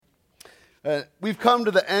We've come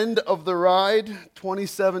to the end of the ride.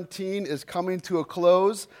 2017 is coming to a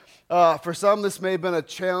close. For some, this may have been a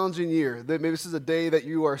challenging year. Maybe this is a day that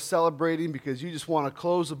you are celebrating because you just want to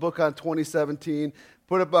close the book on 2017,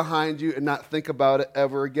 put it behind you, and not think about it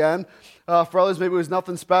ever again. For others, maybe it was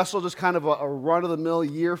nothing special, just kind of a run-of-the-mill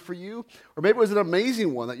year for you. Or maybe it was an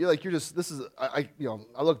amazing one that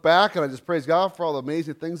I look back and I just praise God for all the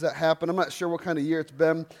amazing things that happened. I'm not sure what kind of year it's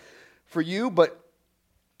been for you, but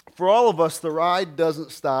for all of us, the ride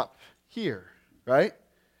doesn't stop here, right?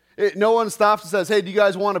 No one stops and says, hey, do you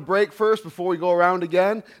guys want to break first before we go around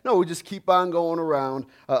again? No, we just keep on going around.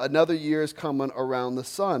 Another year is coming around the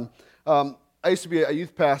sun. I used to be a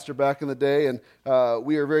youth pastor back in the day, and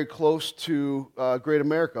we are very close to Great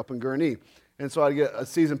America up in Gurnee. And so I'd get a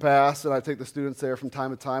season pass, and I'd take the students there from time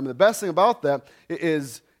to time. And the best thing about that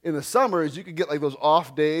is in the summer is you could get like those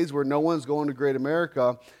off days where no one's going to Great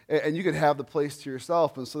America, and you could have the place to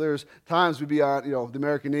yourself. And so there's times we'd be on, the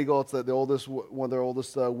American Eagle. It's one of their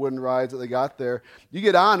oldest wooden rides that they got there. You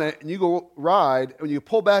get on it and you go ride, and when you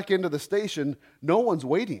pull back into the station, no one's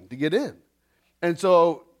waiting to get in, and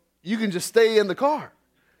so you can just stay in the car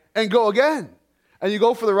and go again. And you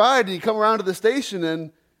go for the ride, and you come around to the station,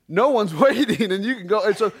 and no one's waiting, and you can go.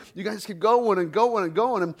 And so you guys keep going and going and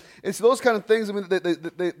going. And so those kind of things, I mean,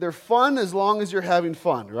 they're fun as long as you're having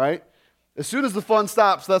fun, right? As soon as the fun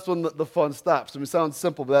stops, that's when the fun stops. I mean, it sounds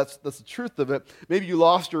simple, but that's the truth of it. Maybe you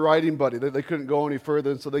lost your riding buddy. They couldn't go any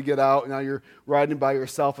further, and so they get out, and now you're riding by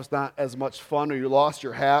yourself. It's not as much fun, or you lost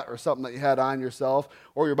your hat or something that you had on yourself,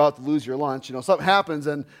 or you're about to lose your lunch. Something happens,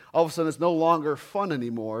 and all of a sudden it's no longer fun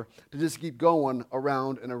anymore to just keep going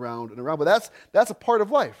around and around and around. But that's a part of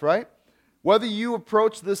life, right? Whether you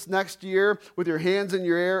approach this next year with your hands in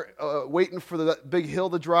your air, waiting for the big hill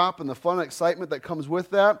to drop and the fun and excitement that comes with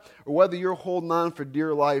that, or whether you're holding on for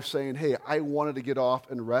dear life saying, hey, I wanted to get off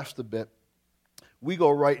and rest a bit, we go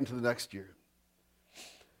right into the next year.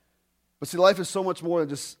 But see, life is so much more than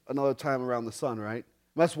just another time around the sun, right?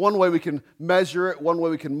 And that's one way we can measure it, one way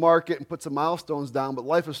we can mark it and put some milestones down, but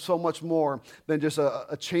life is so much more than just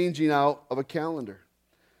a changing out of a calendar.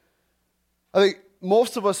 I think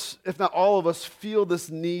most of us, if not all of us, feel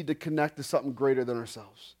this need to connect to something greater than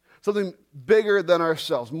ourselves, something bigger than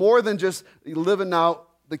ourselves, more than just living out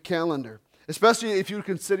the calendar. Especially if you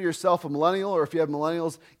consider yourself a millennial, or if you have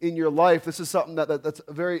millennials in your life, this is something that's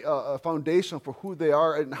very foundational for who they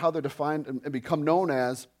are and how they're defined and become known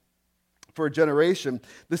as for a generation,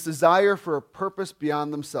 this desire for a purpose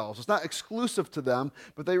beyond themselves. It's not exclusive to them,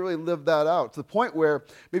 but they really live that out to the point where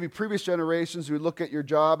maybe previous generations would look at your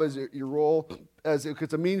job as your role as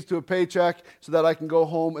it's a means to a paycheck so that I can go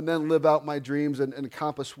home and then live out my dreams and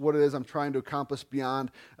accomplish what it is I'm trying to accomplish beyond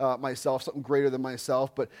myself, something greater than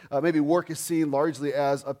myself. But maybe work is seen largely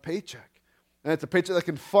as a paycheck. And it's a paycheck that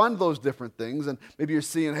can fund those different things. And maybe you're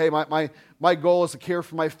seeing, hey, my goal is to care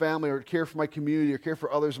for my family or care for my community or care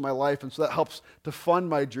for others in my life. And so that helps to fund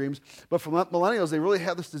my dreams. But for millennials, they really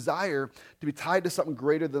have this desire to be tied to something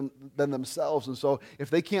greater than themselves. And so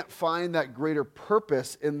if they can't find that greater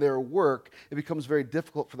purpose in their work, it becomes very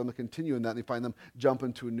difficult for them to continue in that. And they find them jump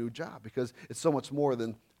into a new job because it's so much more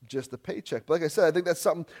than just a paycheck. But like I said, I think that's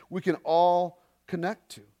something we can all connect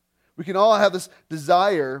to. We can all have this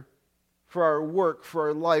desire for our work, for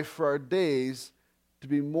our life, for our days, to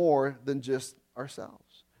be more than just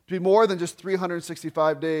ourselves. To be more than just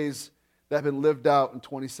 365 days that have been lived out in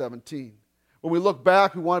 2017. When we look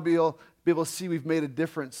back, we want to be able to see we've made a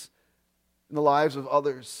difference in the lives of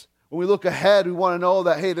others. When we look ahead, we want to know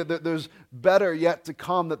that, hey, that there's better yet to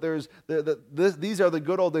come, that these are the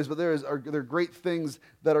good old days, but there are great things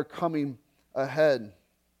that are coming ahead.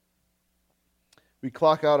 We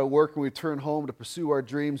clock out of work and we turn home to pursue our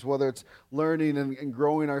dreams, whether it's learning and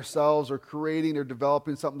growing ourselves or creating or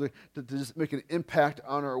developing something to just make an impact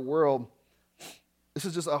on our world. This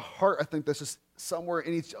is just a heart, I think, that's just somewhere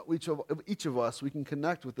in each of us we can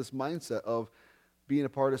connect with this mindset of being a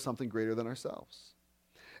part of something greater than ourselves.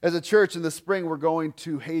 As a church, in the spring, we're going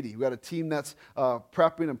to Haiti. We've got a team that's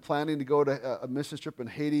prepping and planning to go to a mission trip in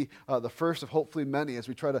Haiti, the first of hopefully many, as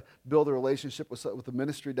we try to build a relationship with the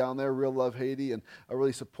ministry down there, Real Love Haiti, and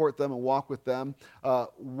really support them and walk with them.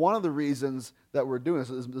 One of the reasons that we're doing this,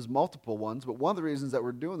 there's multiple ones, but one of the reasons that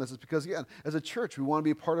we're doing this is because, again, as a church, we want to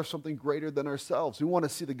be a part of something greater than ourselves. We want to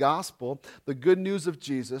see the gospel, the good news of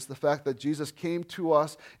Jesus, the fact that Jesus came to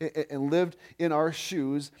us and lived in our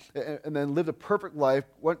shoes and then lived a perfect life,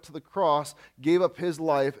 went to the cross, gave up his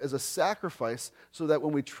life as a sacrifice so that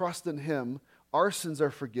when we trust in him, our sins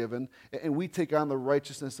are forgiven and we take on the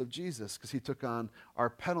righteousness of Jesus because he took on our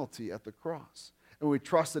penalty at the cross. And when we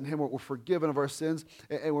trust in him, we're forgiven of our sins,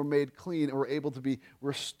 and we're made clean, and we're able to be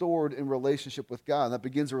restored in relationship with God. And that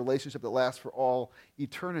begins a relationship that lasts for all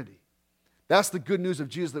eternity. That's the good news of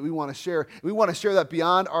Jesus that we want to share. We want to share that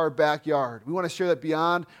beyond our backyard. We want to share that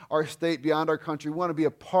beyond our state, beyond our country. We want to be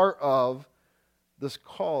a part of this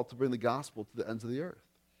call to bring the gospel to the ends of the earth.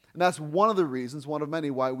 And that's one of the reasons, one of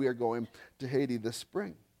many, why we are going to Haiti this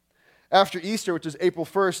spring. After Easter, which is April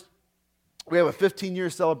 1st, we have a 15-year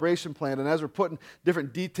celebration planned, and as we're putting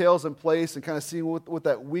different details in place and kind of seeing what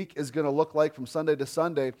that week is going to look like from Sunday to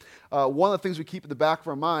Sunday, one of the things we keep in the back of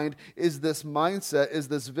our mind is this mindset, is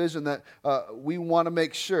this vision that we want to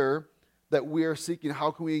make sure that we are seeking how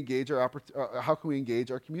can we engage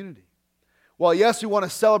our community. Well, yes, we want to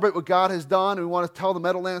celebrate what God has done, and we want to tell the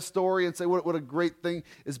Meadowlands story and say what a great thing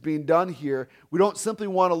is being done here. We don't simply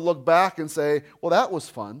want to look back and say, well, that was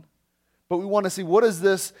fun. But we want to see, what does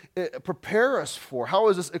this prepare us for? How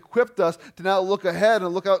has this equipped us to now look ahead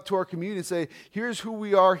and look out to our community and say, here's who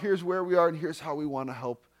we are, here's where we are, and here's how we want to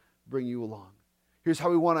help bring you along. Here's how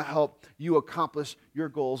we want to help you accomplish your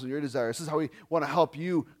goals and your desires. This is how we want to help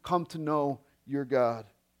you come to know your God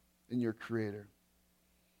and your Creator.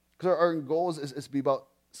 Because our goal is to be about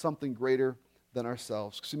something greater than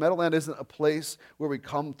ourselves. See, Meadowland isn't a place where we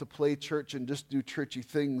come to play church and just do churchy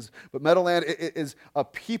things, but Meadowland is a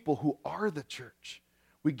people who are the church.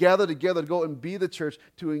 We gather together to go and be the church,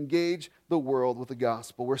 to engage the world with the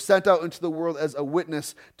gospel. We're sent out into the world as a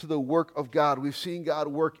witness to the work of God. We've seen God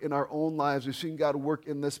work in our own lives. We've seen God work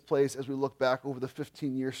in this place as we look back over the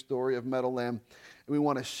 15-year story of Meadowland, and we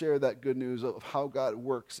want to share that good news of how God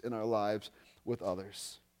works in our lives with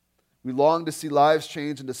others. We long to see lives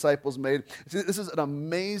changed and disciples made. See, this is an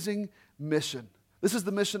amazing mission. This is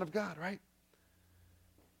the mission of God, right?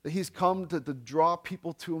 That he's come to draw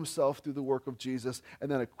people to himself through the work of Jesus and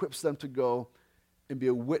then equips them to go and be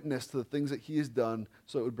a witness to the things that he has done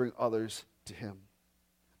so it would bring others to him.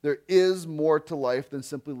 There is more to life than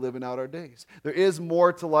simply living out our days. There is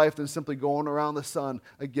more to life than simply going around the sun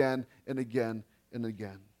again and again and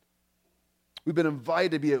again. We've been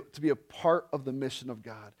invited to be a part of the mission of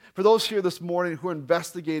God. For those here this morning who are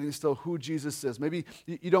investigating still who Jesus is, maybe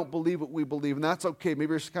you don't believe what we believe, and that's okay.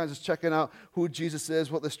 Maybe you're kind of just checking out who Jesus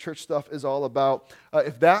is, what this church stuff is all about.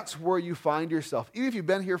 If that's where you find yourself, even if you've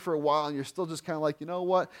been here for a while and you're still just kind of like, you know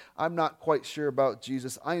what, I'm not quite sure about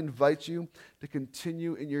Jesus, I invite you to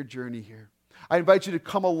continue in your journey here. I invite you to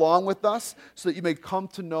come along with us so that you may come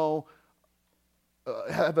to know,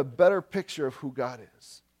 have a better picture of who God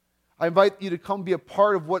is. I invite you to come be a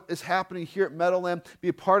part of what is happening here at Meadowland, be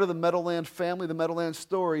a part of the Meadowland family, the Meadowland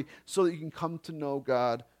story, so that you can come to know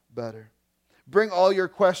God better. Bring all your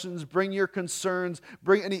questions, bring your concerns,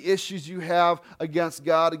 bring any issues you have against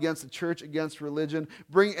God, against the church, against religion.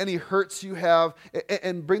 Bring any hurts you have,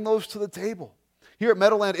 and bring those to the table. Here at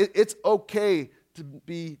Meadowland, it's okay to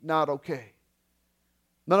be not okay.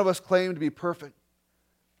 None of us claim to be perfect.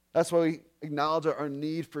 That's why we acknowledge our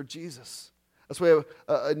need for Jesus. That's why we have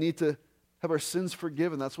a need to have our sins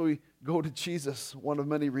forgiven. That's why we go to Jesus, one of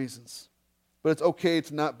many reasons. But it's okay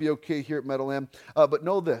to not be okay here at Meadowland. But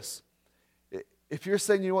know this. If you're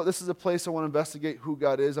saying, you know what, this is a place I want to investigate who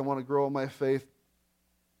God is, I want to grow in my faith,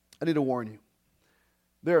 I need to warn you.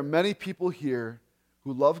 There are many people here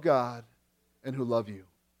who love God and who love you.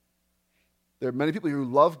 There are many people here who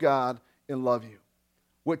love God and love you,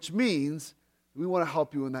 which means we want to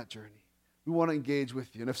help you in that journey. We want to engage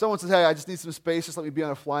with you. And if someone says, hey, I just need some space, just let me be on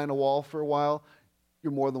a fly on the wall for a while,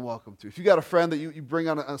 you're more than welcome to. If you got a friend that you bring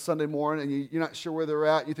on a Sunday morning and you're not sure where they're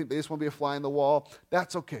at, you think they just want to be a fly on the wall,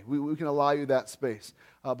 that's okay. We can allow you that space.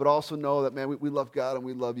 But also know that, man, we love God and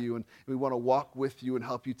we love you, and we want to walk with you and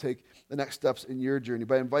help you take the next steps in your journey.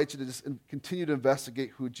 But I invite you to just continue to investigate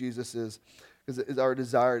who Jesus is, because it is our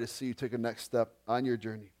desire to see you take a next step on your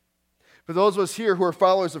journey. For those of us here who are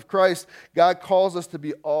followers of Christ, God calls us to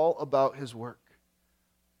be all about his work.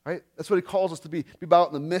 Right? That's what he calls us to be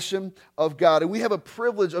about the mission of God. And we have a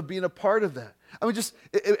privilege of being a part of that. I mean, just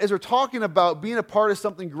as we're talking about being a part of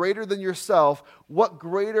something greater than yourself, what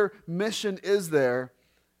greater mission is there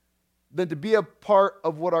than to be a part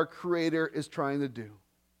of what our Creator is trying to do?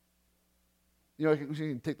 You know, we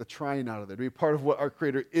can take the trying out of there, to be a part of what our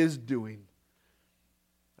Creator is doing.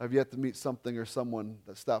 I've yet to meet something or someone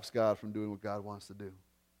that stops God from doing what God wants to do.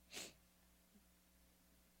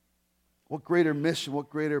 What greater mission, what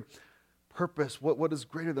greater purpose, what is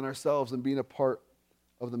greater than ourselves than being a part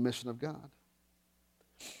of the mission of God?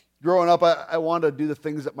 Growing up, I wanted to do the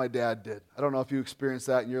things that my dad did. I don't know if you experienced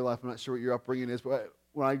that in your life. I'm not sure what your upbringing is, but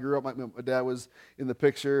when I grew up, my dad was in the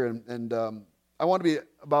picture, and I wanted to be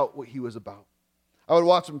about what he was about. I would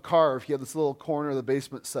watch him carve. He had this little corner of the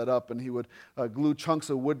basement set up, and he would glue chunks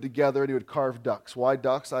of wood together, and he would carve ducks. Why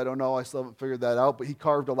ducks? I don't know. I still haven't figured that out, but he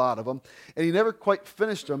carved a lot of them. And he never quite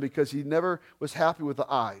finished them because he never was happy with the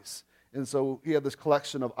eyes. And so he had this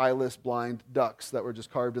collection of eyeless, blind ducks that were just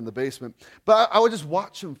carved in the basement. But I would just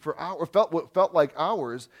watch him for hours, what felt like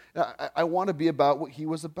hours. I want to be about what he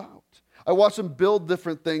was about. I watched him build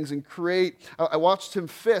different things and create. I watched him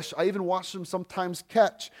fish. I even watched him sometimes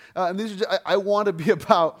catch. And these are just, I want to be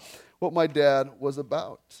about what my dad was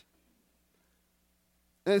about.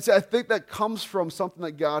 And I think that comes from something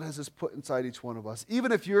that God has just put inside each one of us.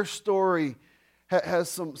 Even if your story has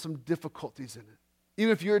some difficulties in it.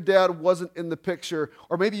 Even if your dad wasn't in the picture,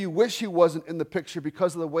 or maybe you wish he wasn't in the picture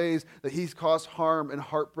because of the ways that he's caused harm and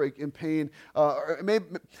heartbreak and pain. Or maybe,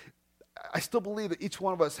 I still believe that each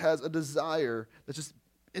one of us has a desire that's just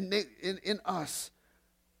innate in us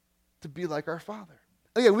to be like our Father.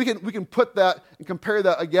 Again, we can put that and compare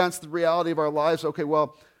that against the reality of our lives. Okay,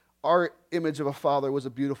 well, our image of a father was a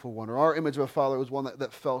beautiful one, or our image of a father was one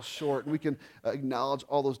that fell short, and we can acknowledge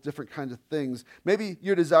all those different kinds of things. Maybe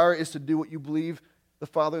your desire is to do what you believe the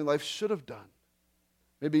father in life should have done.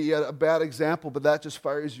 Maybe you had a bad example, but that just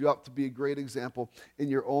fires you up to be a great example in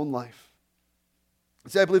your own life.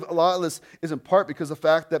 See, I believe a lot of this is in part because of the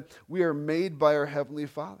fact that we are made by our Heavenly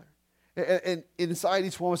Father. And inside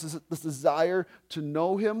each one of us is this desire to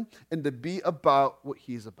know Him and to be about what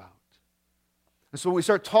He's about. And so when we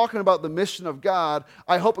start talking about the mission of God,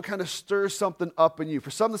 I hope it kind of stirs something up in you.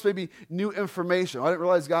 For some, this may be new information. I didn't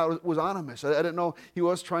realize God was on a mission. I didn't know He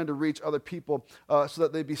was trying to reach other people so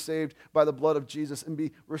that they'd be saved by the blood of Jesus and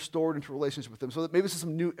be restored into a relationship with Him. So that maybe this is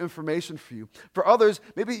some new information for you. For others,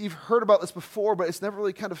 maybe you've heard about this before, but it's never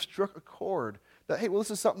really kind of struck a chord that, hey, well,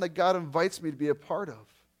 this is something that God invites me to be a part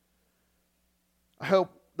of. I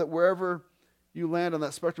hope that wherever you land on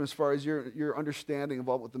that spectrum as far as your understanding of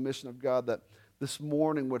what the mission of God, that this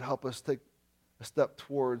morning would help us take a step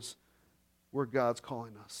towards where God's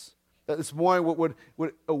calling us. That this morning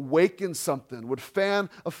would awaken something, would fan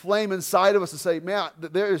a flame inside of us to say, man,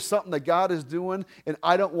 there is something that God is doing and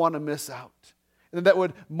I don't want to miss out. And that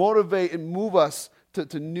would motivate and move us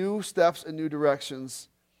to new steps and new directions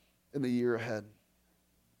in the year ahead.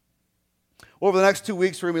 Over the next 2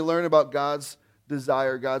 weeks, we're going to be learning about God's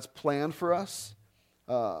desire, God's plan for us.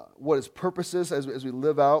 What His purpose is as we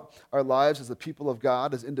live out our lives as the people of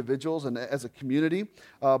God, as individuals and as a community.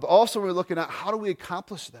 But also we're looking at how do we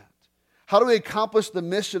accomplish that? How do we accomplish the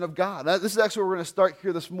mission of God? This is actually where we're going to start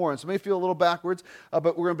here this morning. So it may feel a little backwards,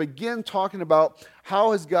 but we're going to begin talking about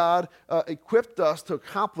how has God equipped us to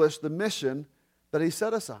accomplish the mission that He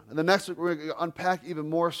set us on. And the next week we're going to unpack even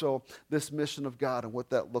more so this mission of God and what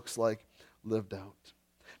that looks like lived out.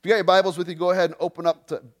 If you got your Bibles with you, go ahead and open up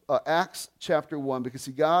to Acts chapter 1, because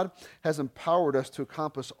see, God has empowered us to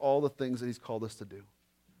accomplish all the things that He's called us to do.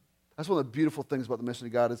 That's one of the beautiful things about the mission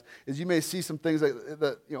of God is you may see some things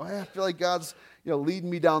that hey, I feel like God's leading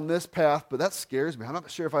me down this path, but that scares me. I'm not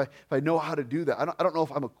sure if I know how to do that. I don't know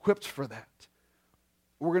if I'm equipped for that.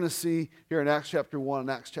 We're going to see here in Acts chapter 1 and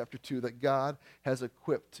Acts chapter 2 that God has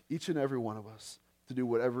equipped each and every one of us to do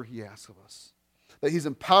whatever He asks of us. That He's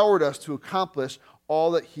empowered us to accomplish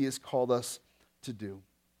all that He has called us to do.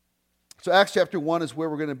 So Acts chapter 1 is where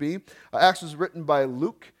we're going to be. Acts was written by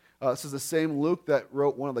Luke. This is the same Luke that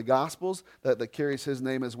wrote one of the Gospels that carries his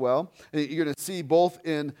name as well. And you're going to see both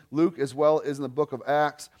in Luke as well as in the book of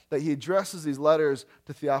Acts that he addresses these letters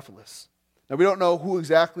to Theophilus. Now, we don't know who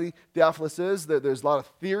exactly Theophilus is. There's a lot of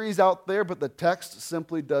theories out there, but the text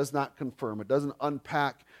simply does not confirm. It doesn't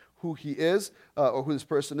unpack who he is or who this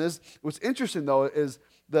person is. What's interesting, though, is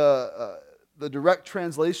the direct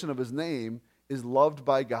translation of his name is loved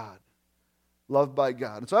by God. Loved by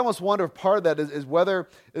God. And so I almost wonder if part of that is whether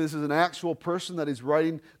this is an actual person that he's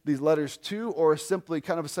writing these letters to, or simply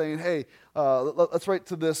kind of saying, hey, let's write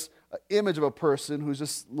to this image of a person who's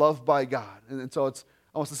just loved by God. And so it's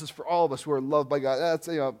almost, this is for all of us who are loved by God. That's,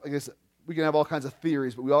 I guess we can have all kinds of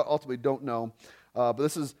theories, but we ultimately don't know. But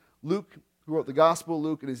this is Luke, who wrote the Gospel of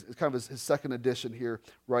Luke, and it's kind of his second edition here,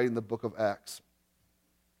 writing the book of Acts.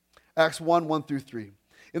 Acts 1 through 3.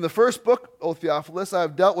 In the first book, O Theophilus, I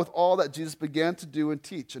have dealt with all that Jesus began to do and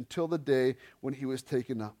teach until the day when He was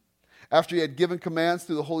taken up. After He had given commands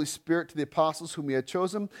through the Holy Spirit to the apostles whom He had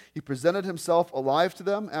chosen, He presented Himself alive to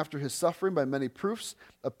them after His suffering by many proofs,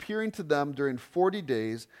 appearing to them during 40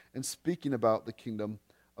 days and speaking about the kingdom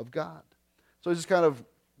of God. So He's just kind of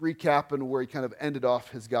recapping where he kind of ended off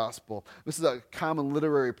his gospel. This is a common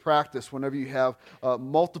literary practice whenever you have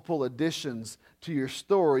multiple additions to your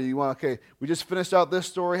story. You want, okay, we just finished out this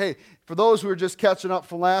story. Hey, for those who are just catching up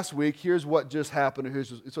from last week, here's what just happened.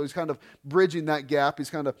 So he's kind of bridging that gap. He's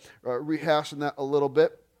kind of rehashing that a little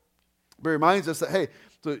bit. But he reminds us that, hey,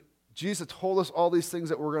 so Jesus told us all these things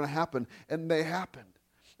that were going to happen, and they happened.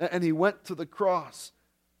 And he went to the cross,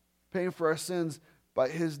 paying for our sins by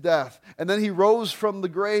his death. And then he rose from the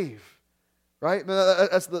grave, right?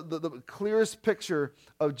 That's the clearest picture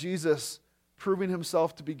of Jesus proving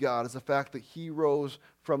himself to be God, is the fact that he rose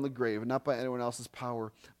from the grave, and not by anyone else's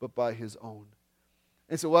power, but by his own.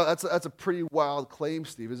 And so, well, that's a pretty wild claim,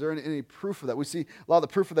 Steve. Is there any proof of that? We see a lot of the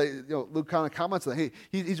proof of that. Luke kind of comments on that. Hey,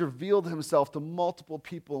 he's revealed himself to multiple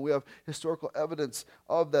people, and we have historical evidence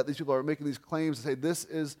of that. These people are making these claims to say this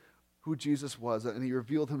is who Jesus was, and he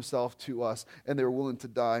revealed himself to us, and they were willing to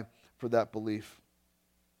die for that belief.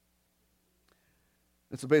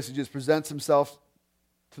 And so basically Jesus presents himself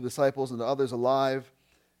to the disciples and to others alive,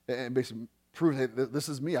 and basically proves, hey, this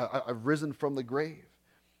is me. I've risen from the grave.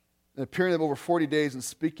 And appearing to them over 40 days and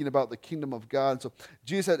speaking about the kingdom of God. And so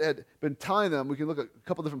Jesus had been telling them, we can look at a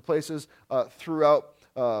couple different places throughout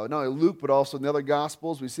not only Luke, but also in the other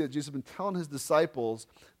Gospels. We see that Jesus had been telling his disciples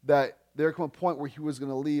that there come a point where he was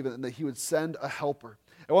going to leave and that he would send a helper.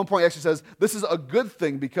 At one point he actually says, this is a good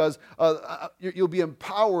thing because you'll be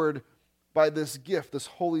empowered by this gift, this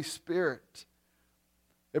Holy Spirit.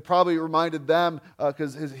 It probably reminded them,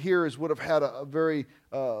 because his hearers would have had a very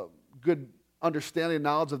good understanding and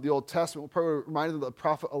knowledge of the Old Testament. It probably reminded them of the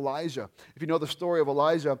prophet Elijah. If you know the story of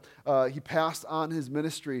Elijah, he passed on his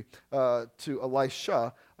ministry to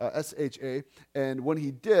Elisha, S-H-A, and when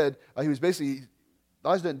he did, he was basically...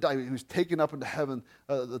 Elijah didn't die. He was taken up into heaven,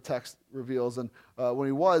 the text reveals. And when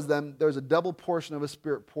he was, then there was a double portion of his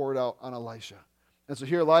spirit poured out on Elisha. And so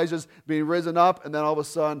here Elijah's being risen up, and then all of a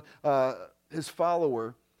sudden his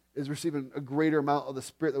follower is receiving a greater amount of the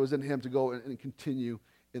spirit that was in him to go and continue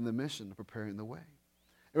in the mission of preparing the way.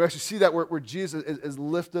 And we actually see that where Jesus is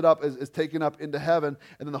lifted up, is taken up into heaven,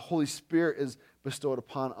 and then the Holy Spirit is bestowed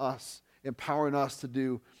upon us, empowering us to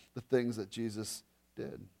do the things that Jesus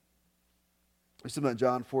did. We see that in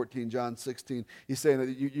John 14, John 16. He's saying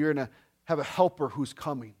that you're going to have a helper who's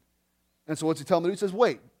coming. And so what's he telling them? He says,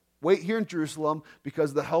 wait here in Jerusalem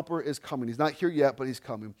because the helper is coming. He's not here yet, but he's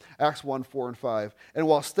coming. Acts 1, 4, and 5. And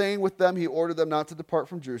while staying with them, he ordered them not to depart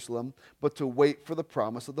from Jerusalem, but to wait for the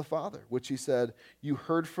promise of the Father, which he said, you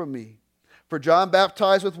heard from me. For John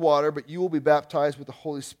baptized with water, but you will be baptized with the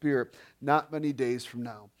Holy Spirit not many days from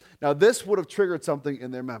now. Now this would have triggered something in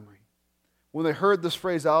their memory. When they heard this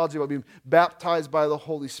phraseology about being baptized by the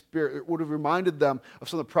Holy Spirit, it would have reminded them of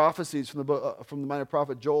some of the prophecies from the minor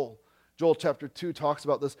prophet Joel. Joel chapter 2 talks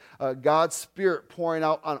about this God's Spirit pouring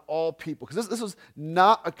out on all people. Because this was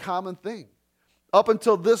not a common thing. Up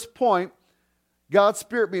until this point, God's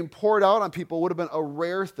Spirit being poured out on people would have been a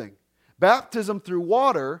rare thing. Baptism through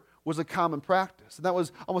water was a common practice. And that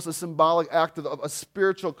was almost a symbolic act of a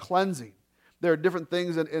spiritual cleansing. There are different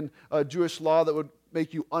things in Jewish law that would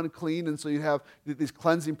make you unclean, and so you have these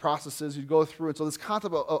cleansing processes you go through. And so this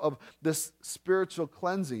concept of this spiritual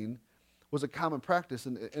cleansing was a common practice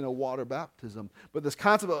in a water baptism. But this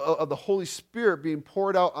concept of the Holy Spirit being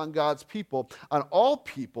poured out on God's people, on all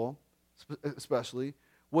people especially,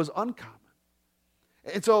 was uncommon.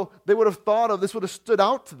 And so they would have thought of, this would have stood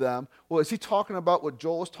out to them, well, is he talking about what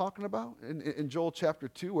Joel was talking about in Joel chapter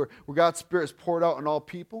 2, where God's Spirit is poured out on all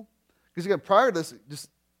people? Because again, prior to this, just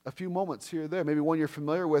a few moments here or there, maybe one you're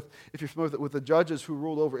familiar with, if you're familiar with the judges who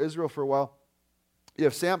ruled over Israel for a while, you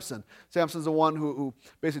have Samson. Samson's the one who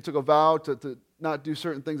basically took a vow to not do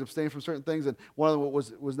certain things, abstain from certain things, and one of them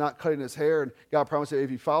was not cutting his hair, and God promised that if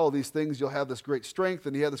you follow these things, you'll have this great strength,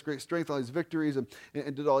 and he had this great strength, all these victories, and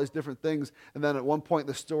did all these different things, and then at one point in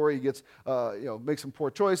the story, he gets, makes some poor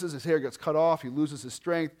choices, his hair gets cut off, he loses his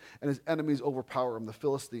strength, and his enemies overpower him, the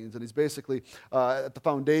Philistines, and he's basically at the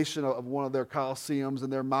foundation of one of their coliseums,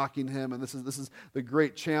 and they're mocking him, and this is the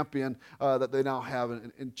great champion that they now have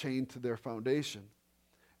chained to their foundation.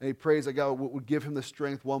 And he prays that God would give him the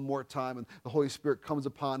strength one more time, and the Holy Spirit comes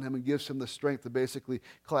upon him and gives him the strength to basically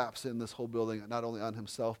collapse in this whole building, not only on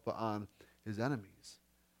himself, but on his enemies.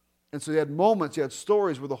 And so he had moments, he had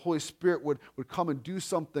stories where the Holy Spirit would come and do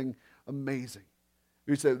something amazing.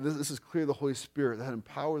 You'd say, this is clearly the Holy Spirit that had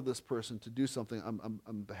empowered this person to do something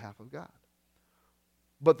on behalf of God.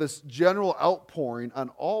 But this general outpouring on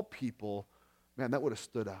all people, man, that would have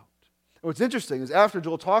stood out. And what's interesting is after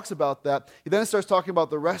Joel talks about that, he then starts talking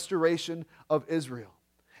about the restoration of Israel.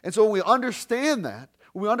 And so when we understand that,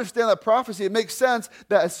 When we understand that prophecy, it makes sense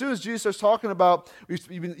that as soon as Jesus starts talking about,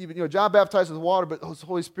 John baptized with water, but the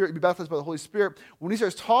Holy Spirit, you'll be baptized by the Holy Spirit. When he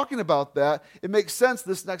starts talking about that, it makes sense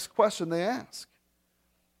this next question they ask.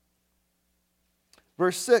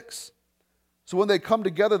 Verse 6, so when they come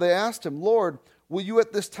together, they asked him, Lord, will you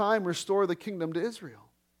at this time restore the kingdom to Israel?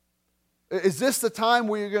 Is this the time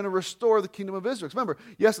where you're going to restore the kingdom of Israel? 'Cause remember,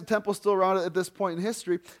 yes, the temple's still around at this point in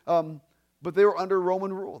history, but they were under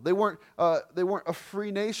Roman rule. They weren't a free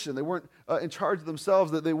nation. They weren't in charge of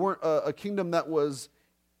themselves. They weren't a kingdom that was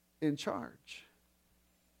in charge.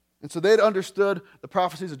 And so they'd understood the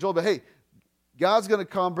prophecies of Joel, but hey, God's going to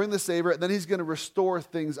come, bring the Savior, and then he's going to restore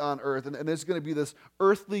things on earth. And there's going to be this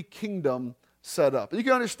earthly kingdom set up. And you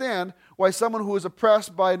can understand why someone who is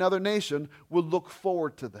oppressed by another nation would look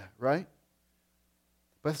forward to that, right?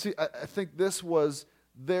 But see, I think this was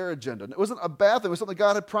their agenda. And it wasn't a bad thing. It was something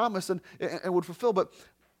God had promised and would fulfill, but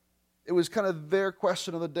it was kind of their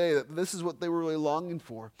question of the day, that this is what they were really longing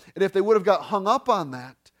for. And if they would have got hung up on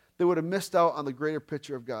that, they would have missed out on the greater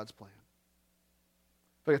picture of God's plan.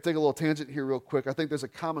 If I could take a little tangent here real quick, I think there's a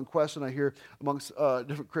common question I hear amongst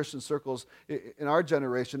different Christian circles in our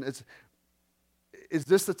generation. Is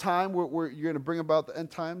this the time where you're going to bring about the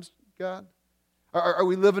end times, God? Are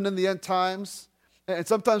we living in the end times? And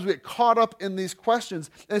sometimes we get caught up in these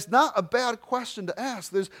questions. And it's not a bad question to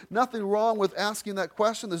ask. There's nothing wrong with asking that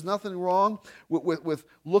question. There's nothing wrong with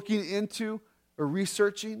looking into or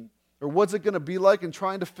researching or what's it going to be like and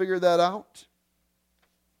trying to figure that out.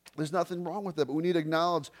 There's nothing wrong with that, but we need to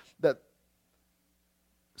acknowledge that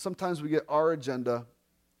sometimes we get our agenda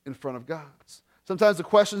in front of God's. Sometimes the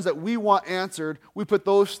questions that we want answered, we put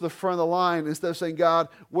those to the front of the line instead of saying, God,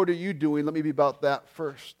 what are you doing? Let me be about that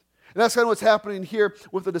first. And that's kind of what's happening here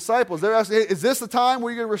with the disciples. They're asking, hey, is this the time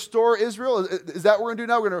where you're going to restore Israel? Is that what we're going to do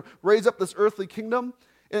now? We're going to raise up this earthly kingdom?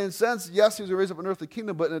 And in a sense, yes, he was going to raise up an earthly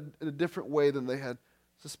kingdom, but in a different way than they had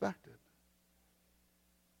suspected.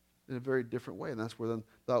 In a very different way. And that's where then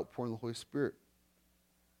the outpouring of the Holy Spirit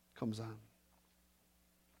comes on.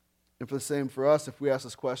 And for the same for us, if we ask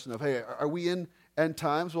this question of, hey, are we in end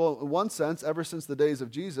times? Well, in one sense, ever since the days of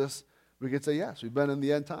Jesus, we could say, yes, we've been in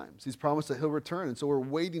the end times. He's promised that he'll return, and so we're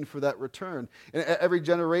waiting for that return. And every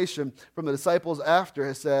generation from the disciples after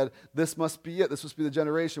has said, this must be it. This must be the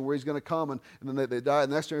generation where he's going to come, and then they die.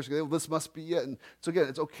 And the next generation goes, this must be it. And so again,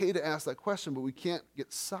 it's okay to ask that question, but we can't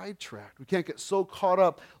get sidetracked. We can't get so caught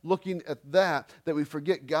up looking at that we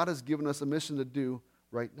forget God has given us a mission to do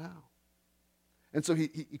right now. And so he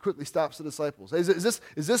quickly stops the disciples. Is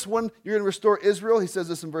this when you're going to restore Israel? He says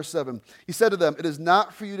this in verse 7. He said to them, it is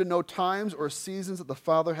not for you to know times or seasons that the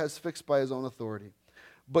Father has fixed by his own authority,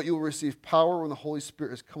 but you will receive power when the Holy Spirit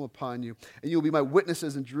has come upon you, and you will be my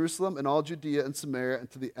witnesses in Jerusalem and all Judea and Samaria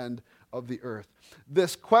and to the end of the earth.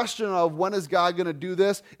 This question of when is God going to do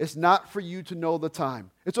this, it's not for you to know the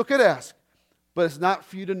time. It's okay to ask, but it's not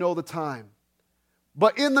for you to know the time.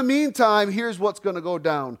 But in the meantime, here's what's going to go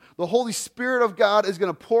down. The Holy Spirit of God is going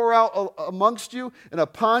to pour out amongst you and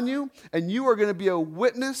upon you, and you are going to be a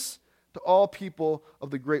witness to all people of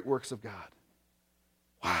the great works of God.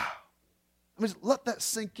 Wow. I mean, just let that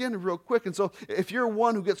sink in real quick. And so if you're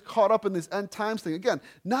one who gets caught up in this end times thing, again,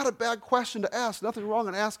 not a bad question to ask. Nothing wrong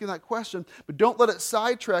in asking that question, but don't let it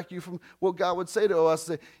sidetrack you from what God would say to us.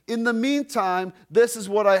 Say, in the meantime, this is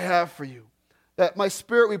what I have for you. That my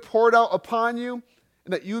Spirit will be poured out upon you,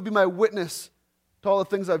 and that you would be my witness to all the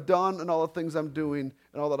things I've done and all the things I'm doing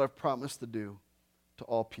and all that I've promised to do to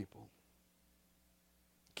all people.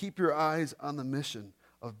 Keep your eyes on the mission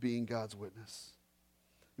of being God's witness.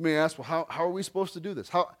 You may ask, well, how are we supposed to do this?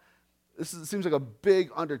 It seems like a big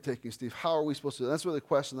undertaking, Steve. How are we supposed to do that? That's really the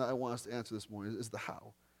question that I want us to answer this morning, is the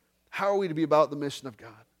how. How are we to be about the mission of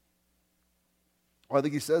God? Well, I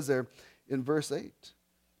think he says there in verse 8,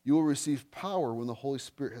 you will receive power when the Holy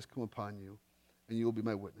Spirit has come upon you, and you will be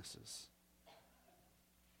my witnesses.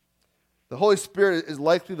 The Holy Spirit is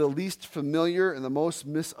likely the least familiar and the most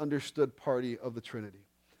misunderstood party of the Trinity.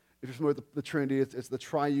 If you're familiar with the Trinity, it's the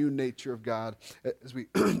triune nature of God. As we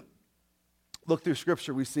look through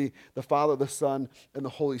Scripture, we see the Father, the Son, and the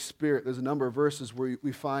Holy Spirit. There's a number of verses where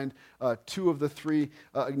we find two of the three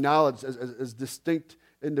acknowledged as distinct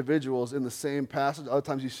individuals in the same passage. Other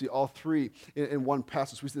times you see all three in one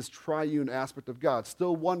passage. We see this triune aspect of God.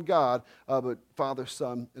 Still one God, but Father,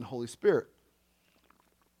 Son, and Holy Spirit.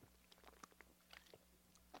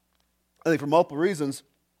 I think for multiple reasons,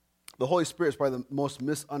 the Holy Spirit is probably the most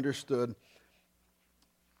misunderstood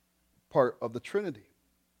part of the Trinity.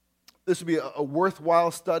 this would be a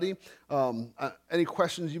worthwhile study. Any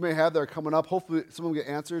questions you may have that are coming up, hopefully some of them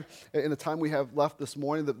get answered in the time we have left this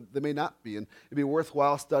morning that they may not be. And it'd be a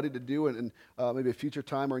worthwhile study to do and maybe a future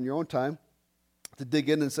time or in your own time to dig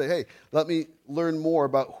in and say, hey, let me learn more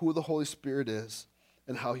about who the Holy Spirit is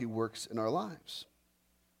and how he works in our lives.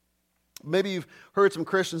 Maybe you've heard some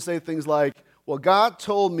Christians say things like, well, God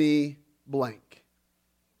told me blank.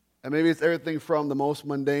 And maybe it's everything from the most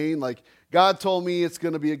mundane, like, God told me it's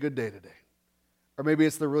going to be a good day today. Or maybe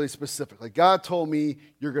it's the really specific, like, God told me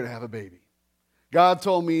you're going to have a baby. God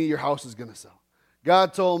told me your house is going to sell.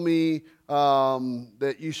 God told me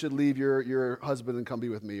that you should leave your husband and come be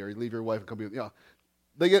with me, or leave your wife and come be with me. You know,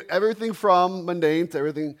 they get everything from mundane to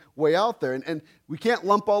everything way out there. And we can't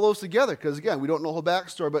lump all those together because, again, we don't know the whole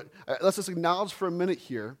backstory. But let's just acknowledge for a minute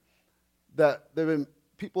here that there have been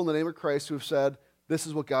people in the name of Christ who have said, this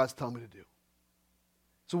is what God's telling me to do.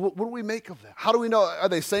 So what do we make of that? How do we know? Are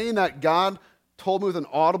they saying that God told me with an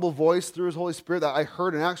audible voice through his Holy Spirit, that I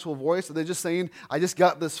heard an actual voice? Are they just saying, I just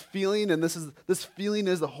got this feeling, and this feeling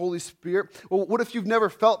is the Holy Spirit? Well, what if you've never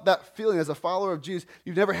felt that feeling as a follower of Jesus?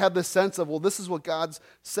 You've never had this sense of, well, this is what God's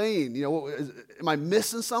saying. You know, am I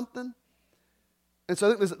missing something? And so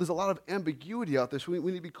I think there's a lot of ambiguity out there, so we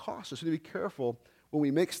need to be cautious. We need to be careful when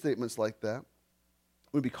we make statements like that.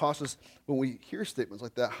 We need to be cautious when we hear statements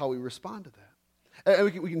like that, how we respond to that.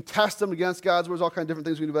 And we can test them against God's words, all kinds of different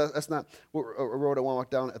things we do, but that's not a road I want to walk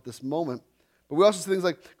down at this moment. But we also see things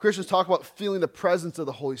like Christians talk about feeling the presence of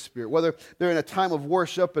the Holy Spirit, whether they're in a time of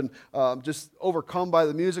worship and just overcome by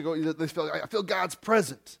the music, or they feel, I feel God's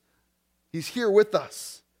present. He's here with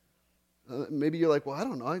us. Maybe you're like, well, I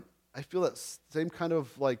don't know. I feel that same kind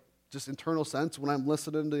of like just internal sense when I'm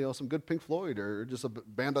listening to some good Pink Floyd or just a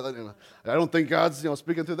band. I don't think God's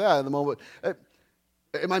speaking through that at the moment.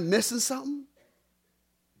 Am I missing something?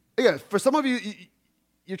 Again, for some of you,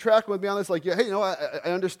 you're tracking with me on this, like, yeah, hey,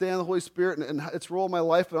 I understand the Holy Spirit and its role in my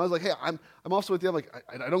life. And I was like, hey, I'm also with you. I'm like,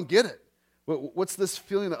 I don't get it. What's this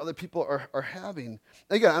feeling that other people are having?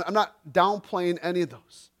 Again, I'm not downplaying any of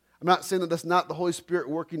those. I'm not saying that that's not the Holy Spirit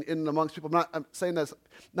working in and amongst people. I'm saying that's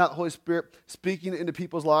not the Holy Spirit speaking into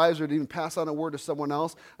people's lives or to even pass on a word to someone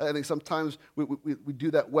else. I think sometimes we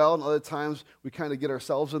do that well, and other times we kind of get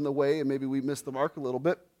ourselves in the way, and maybe we miss the mark a little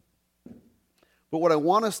bit. But what I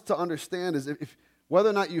want us to understand is if whether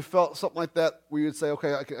or not you felt something like that, where you'd say,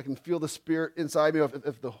 okay, I can feel the Spirit inside me,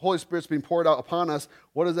 if the Holy Spirit's being poured out upon us,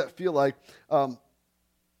 what does that feel like? I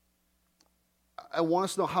want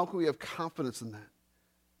us to know, how can we have confidence in that?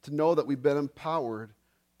 To know that we've been empowered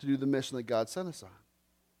to do the mission that God sent us on.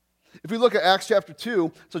 If we look at Acts chapter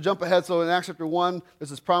 2, so jump ahead. So in Acts chapter 1, there's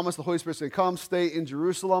this promise the Holy Spirit's going to come, stay in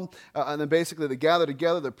Jerusalem. And then basically they gather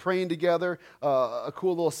together, they're praying together. A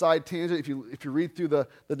cool little side tangent. If you read through the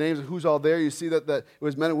names of who's all there, you see that it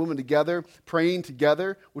was men and women together, praying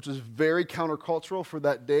together, which was very countercultural for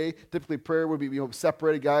that day. Typically prayer would be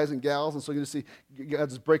separated guys and gals. And so you just see God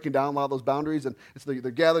just breaking down a lot of those boundaries. And so they're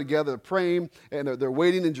gathered together, they're praying, and they're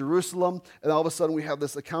waiting in Jerusalem. And all of a sudden we have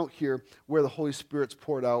this account here where the Holy Spirit's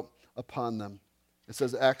poured out upon them. It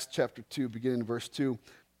says, Acts chapter 2, beginning in verse 2.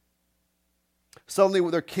 Suddenly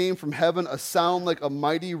there came from heaven a sound like a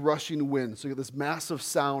mighty rushing wind. So you get this massive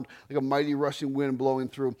sound like a mighty rushing wind blowing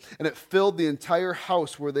through. And it filled the entire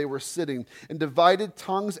house where they were sitting. And divided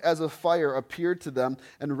tongues as of fire appeared to them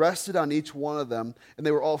and rested on each one of them. And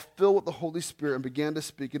they were all filled with the Holy Spirit and began to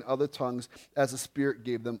speak in other tongues as the Spirit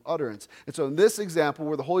gave them utterance. And so in this example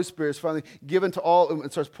where the Holy Spirit is finally given to all and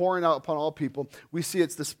starts pouring out upon all people, we see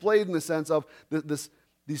it's displayed in the sense of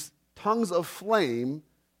these tongues of flame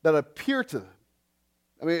that appear to them.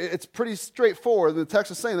 I mean, it's pretty straightforward. The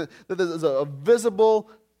text is saying that there's a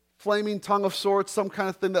visible flaming tongue of sorts, some kind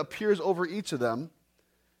of thing that appears over each of them.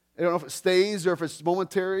 I don't know if it stays or if it's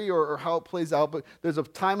momentary or how it plays out, but there's a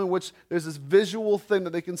time in which there's this visual thing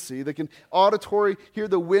that they can see. They can auditory hear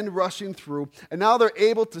the wind rushing through, and now they're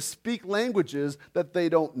able to speak languages that they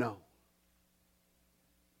don't know.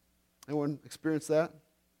 Anyone experience that?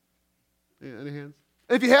 Any hands?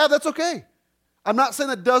 If you have, that's okay. I'm not saying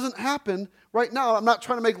that doesn't happen right now. I'm not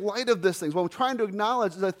trying to make light of these things. What I'm trying to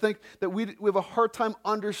acknowledge is I think that we have a hard time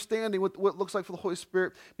understanding what it looks like for the Holy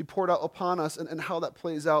Spirit be poured out upon us and how that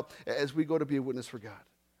plays out as we go to be a witness for God.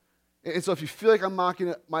 And so if you feel like I'm mocking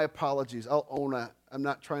it, my apologies. I'll own that. I'm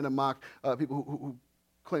not trying to mock people who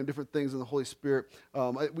claim different things in the Holy Spirit.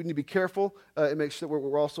 We need to be careful and make sure that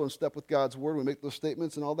we're also in step with God's word when we make those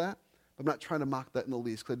statements and all that. I'm not trying to mock that in the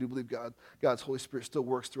least, because I do believe God's Holy Spirit still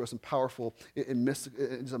works through us in powerful, in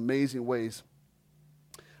amazing ways.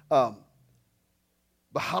 But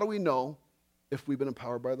how do we know if we've been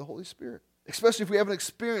empowered by the Holy Spirit? Especially if we haven't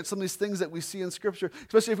experienced some of these things that we see in Scripture,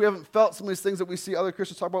 especially if we haven't felt some of these things that we see other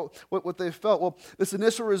Christians talk about what they felt. Well, this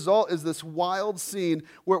initial result is this wild scene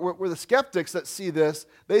where the skeptics that see this,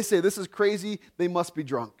 they say, this is crazy, they must be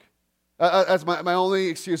drunk. That's my only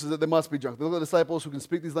excuse, is that they must be drunk. They look at the disciples who can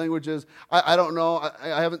speak these languages. I don't know.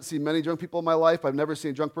 I haven't seen many drunk people in my life. I've never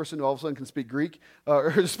seen a drunk person who all of a sudden can speak Greek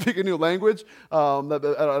or speak a new language. I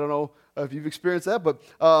don't know if you've experienced that, but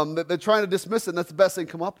they're trying to dismiss it, and that's the best they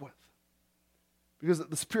can come up with. Because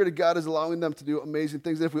the Spirit of God is allowing them to do amazing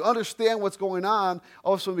things. And if we understand what's going on,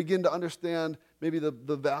 all of a sudden we begin to understand maybe the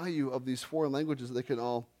value of these foreign languages that they can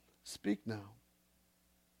all speak now.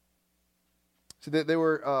 See, they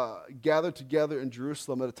were gathered together in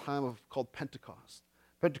Jerusalem at a time called Pentecost.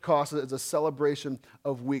 Pentecost is a celebration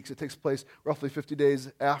of weeks. It takes place roughly 50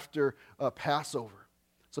 days after Passover.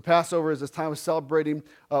 So Passover is this time of celebrating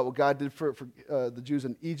what God did for the Jews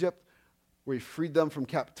in Egypt, where he freed them from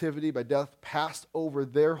captivity by death, passed over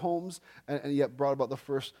their homes, and yet brought about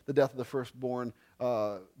the death of the firstborn,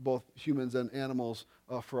 both humans and animals,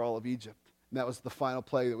 for all of Egypt. And that was the final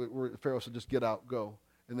plague where Pharaoh said, just get out, go.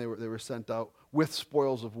 And they were sent out with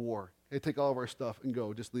spoils of war. Hey, take all of our stuff and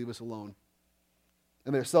go. Just leave us alone.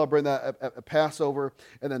 And they're celebrating that at Passover,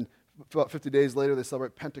 and then about 50 days later, they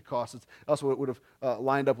celebrate Pentecost. It's also what would have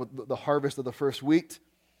lined up with the harvest of the first wheat.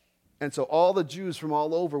 And so all the Jews from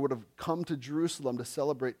all over would have come to Jerusalem to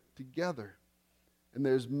celebrate together. And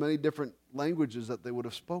there's many different languages that they would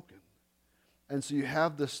have spoken. And so you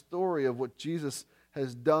have this story of what Jesus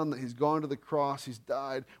has done, that he's gone to the cross, he's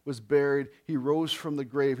died, was buried, he rose from the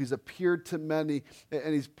grave, he's appeared to many,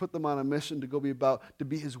 and he's put them on a mission to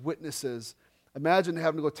be his witnesses. Imagine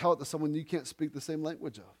having to go tell it to someone you can't speak the same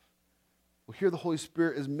language of. Well, here the Holy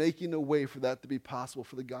Spirit is making a way for that to be possible,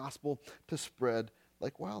 for the gospel to spread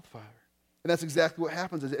like wildfire. And that's exactly what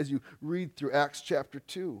happens as you read through Acts chapter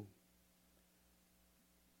 2.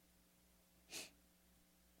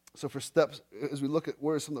 So for steps, as we look at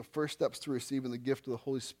what are some of the first steps to receiving the gift of the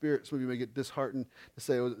Holy Spirit, some of you may get disheartened to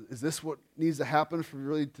say, oh, is this what needs to happen for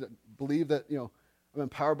really to believe that, I'm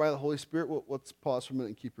empowered by the Holy Spirit? Well, let's pause for a minute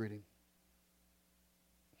and keep reading.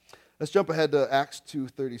 Let's jump ahead to Acts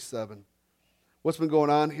 2:37. What's been going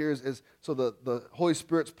on here is so the Holy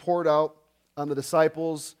Spirit's poured out on the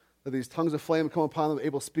disciples, that these tongues of flame come upon them,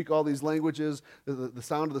 able to speak all these languages, the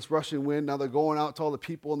sound of this rushing wind. Now they're going out to all the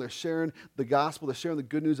people, and they're sharing the gospel, they're sharing the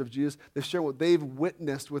good news of Jesus, they're sharing what they've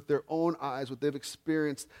witnessed with their own eyes, what they've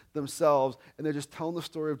experienced themselves, and they're just telling the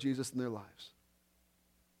story of Jesus in their lives.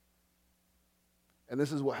 And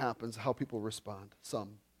this is what happens, how people respond,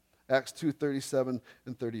 some. Acts 2:37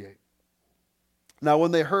 and 38. Now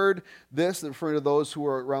when they heard this, referring to those who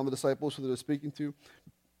were around the disciples who they were speaking to,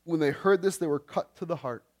 when they heard this, they were cut to the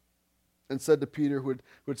heart and said to Peter, who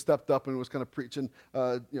had stepped up and was kind of preaching,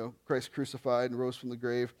 Christ crucified and rose from the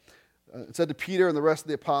grave, and said to Peter and the rest of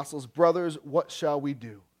the apostles, brothers, what shall we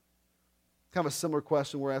do? Kind of a similar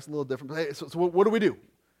question we're asking, a little different. But hey, so what do we do?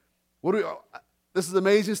 This is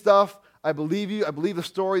amazing stuff. I believe you. I believe the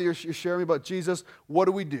story you're sharing about Jesus. What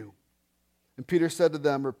do we do? And Peter said to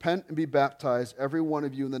them, repent and be baptized, every one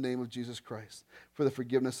of you, in the name of Jesus Christ, for the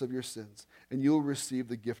forgiveness of your sins, and you will receive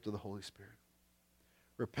the gift of the Holy Spirit.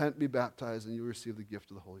 Repent, be baptized, and you will receive the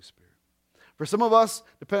gift of the Holy Spirit. For some of us,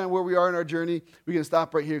 depending on where we are in our journey, we can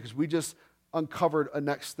stop right here because we just uncovered a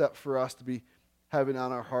next step for us to be having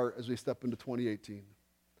on our heart as we step into 2018.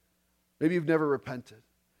 Maybe you've never repented.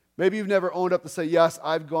 Maybe you've never owned up to say, yes,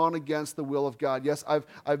 I've gone against the will of God. Yes,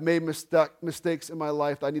 I've made mistakes in my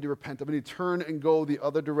life that I need to repent of. I need to turn and go the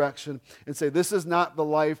other direction and say, this is not the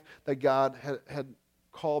life that God had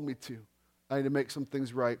called me to. I need to make some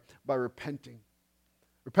things right by repenting.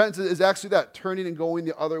 Repentance is actually that, turning and going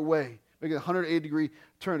the other way, making a 180-degree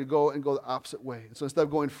turn to go the opposite way. And so instead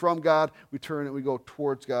of going from God, we turn and we go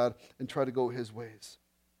towards God and try to go his ways.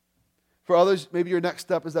 For others, maybe your next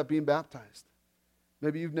step is that being baptized.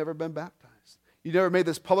 Maybe you've never been baptized. You never made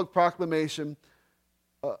this public proclamation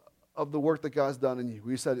of the work that God's done in you.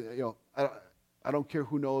 We said, I don't care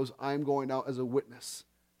who knows, I'm going out as a witness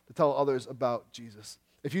to tell others about Jesus.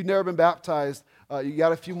 If you've never been baptized, you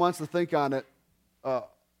got a few months to think on it.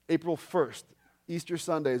 April 1st, Easter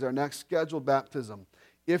Sunday, is our next scheduled baptism.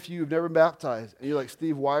 If you've never been baptized and you're like,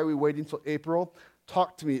 Steve, why are we waiting until April?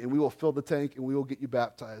 Talk to me and we will fill the tank and we will get you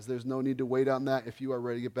baptized. There's no need to wait on that. If you are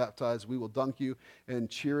ready to get baptized, we will dunk you and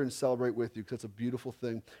cheer and celebrate with you because it's a beautiful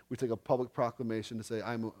thing. We take a public proclamation to say,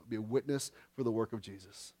 I'm going to be a witness for the work of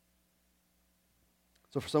Jesus.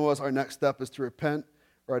 So for some of us, our next step is to repent,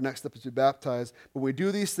 or our next step is to be baptized. But when we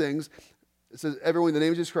do these things, it says, everyone in the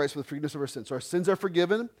name of Jesus Christ for the forgiveness of our sins. So our sins are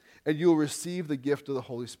forgiven and you will receive the gift of the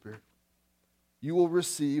Holy Spirit. you will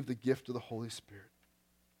receive the gift of the Holy Spirit.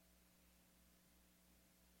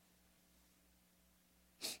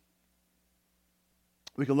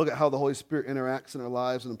 We can look at how the Holy Spirit interacts in our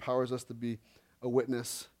lives and empowers us to be a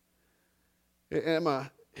witness. And I'm going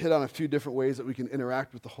to hit on a few different ways that we can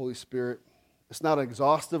interact with the Holy Spirit. It's not an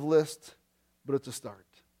exhaustive list, but it's a start.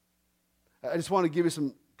 I just want to give you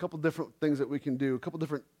a couple different things that we can do, a couple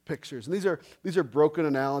different pictures. And these are broken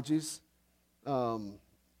analogies.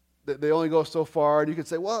 They only go so far. And you could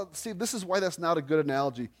say, well, Steve, this is why that's not a good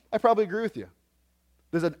analogy. I probably agree with you.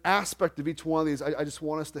 There's an aspect of each one of these I just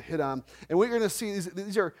want us to hit on. And what you're going to see,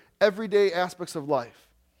 these are everyday aspects of life.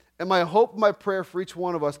 And my hope, my prayer for each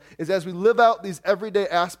one of us is as we live out these everyday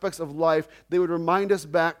aspects of life, they would remind us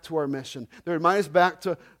back to our mission. They would remind us back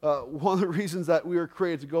to one of the reasons that we were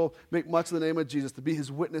created, to go make much of the name of Jesus, to be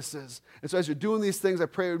his witnesses. And so as you're doing these things, I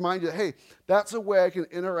pray to remind you that, hey, that's a way I can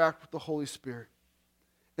interact with the Holy Spirit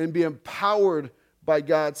and be empowered by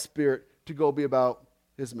God's Spirit to go be about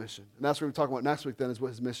his mission. And that's what we're talking about next week then, is what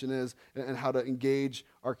his mission is and how to engage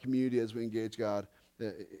our community as we engage God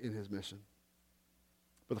in his mission.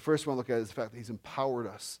 But the first one I look at is the fact that he's empowered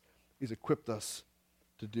us. He's equipped us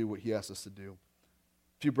to do what he asks us to do.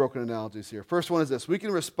 A few broken analogies here. First one is this. We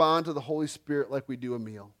can respond to the Holy Spirit like we do a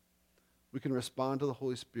meal. We can respond to the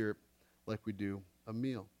Holy Spirit like we do a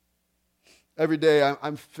meal. Every day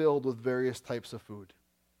I'm filled with various types of food.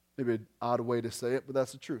 Maybe an odd way to say it, but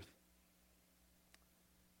that's the truth.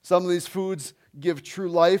 Some of these foods give true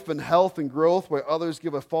life and health and growth, while others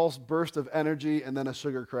give a false burst of energy and then a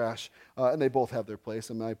sugar crash. And they both have their place,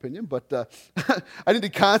 in my opinion. But I need to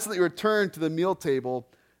constantly return to the meal table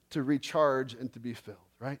to recharge and to be filled,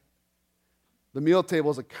 right? The meal table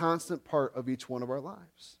is a constant part of each one of our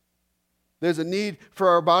lives. There's a need for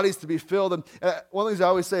our bodies to be filled. And one of the things I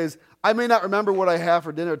always say is, I may not remember what I have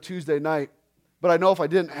for dinner Tuesday night, but I know if I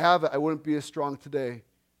didn't have it, I wouldn't be as strong today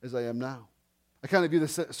as I am now. I kind of view the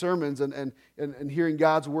sermons and hearing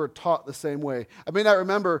God's word taught the same way. I may not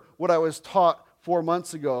remember what I was taught 4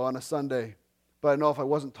 months ago on a Sunday, but I know if I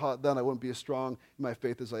wasn't taught then, I wouldn't be as strong in my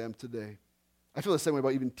faith as I am today. I feel the same way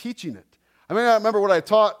about even teaching it. I may not remember what I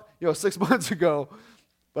taught 6 months ago,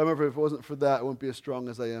 but I remember if it wasn't for that, I wouldn't be as strong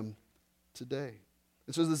as I am today.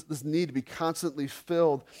 And so there's this need to be constantly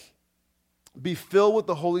filled. Be filled with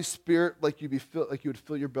the Holy Spirit like you would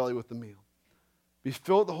fill your belly with the meal. Be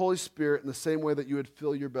filled with the Holy Spirit in the same way that you would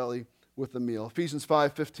fill your belly with a meal. Ephesians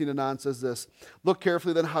 5:15-9 says this, look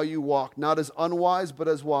carefully then how you walk, not as unwise, but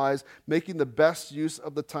as wise, making the best use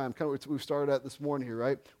of the time. Kind of what we've started at this morning here,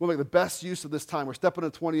 right? We'll make the best use of this time. We're stepping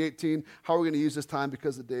into 2018. How are we going to use this time?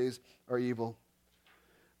 Because the days are evil.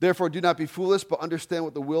 Therefore, do not be foolish, but understand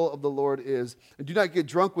what the will of the Lord is. And do not get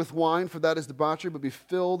drunk with wine, for that is debauchery, but be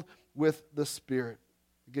filled with the Spirit.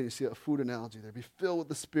 Again, you see a food analogy there. Be filled with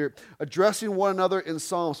the Spirit. Addressing one another in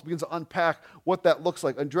psalms. Begins to unpack what that looks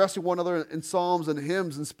like. Addressing one another in psalms and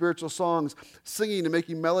hymns and spiritual songs. Singing and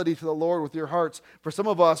making melody to the Lord with your hearts. For some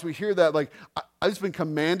of us, we hear that like, I've just been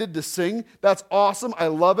commanded to sing. That's awesome. I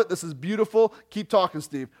love it. This is beautiful. Keep talking,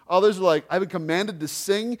 Steve. Others are like, I've been commanded to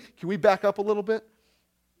sing. Can we back up a little bit?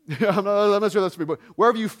 I'm not sure that's for me, but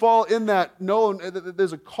wherever you fall in that, know that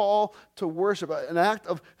there's a call to worship. An act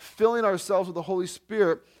of filling ourselves with the Holy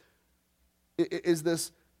Spirit is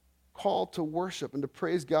this call to worship and to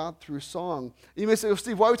praise God through song. You may say, well,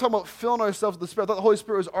 Steve, why are we talking about filling ourselves with the Spirit? I thought the Holy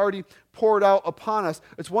Spirit was already poured out upon us.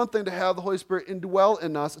 It's one thing to have the Holy Spirit indwell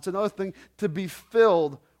in us. It's another thing to be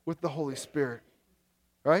filled with the Holy Spirit,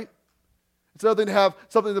 right? It's another thing to have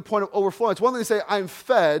something to the point of overflowing. It's one thing to say, I'm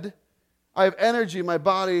fed, I have energy in my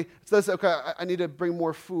body. So that's okay, I need to bring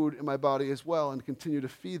more food in my body as well and continue to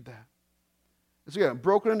feed that. So again, a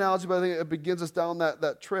broken analogy, but I think it begins us down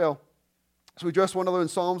that trail. So we address one another in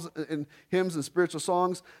psalms and hymns and spiritual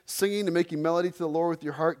songs, singing and making melody to the Lord with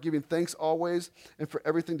your heart, giving thanks always and for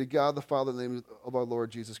everything to God the Father in the name of our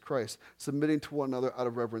Lord Jesus Christ, submitting to one another out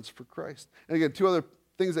of reverence for Christ. And again, two other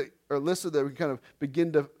things that are listed that we kind of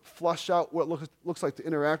begin to flush out what it looks like to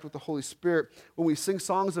interact with the Holy Spirit. When we sing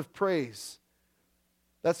songs of praise,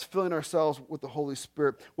 that's filling ourselves with the Holy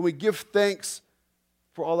Spirit. When we give thanks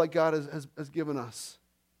for all that God has given us,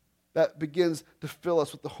 that begins to fill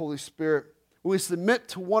us with the Holy Spirit. When we submit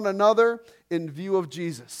to one another in view of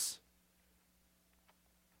Jesus.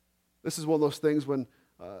 This is one of those things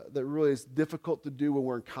that really is difficult to do when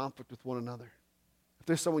we're in conflict with one another. If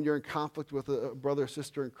there's someone you're in conflict with, a brother or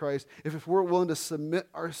sister in Christ, if we're willing to submit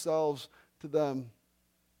ourselves to them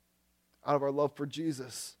out of our love for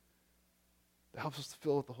Jesus, that helps us to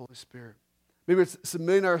fill with the Holy Spirit. Maybe it's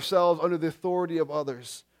submitting ourselves under the authority of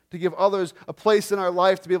others to give others a place in our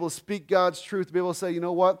life to be able to speak God's truth, to be able to say, you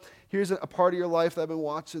know what, here's a part of your life that I've been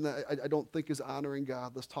watching that I don't think is honoring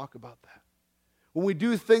God. Let's talk about that. When we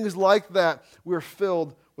do things like that, we're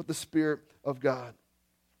filled with the Spirit of God.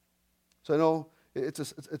 So I know it's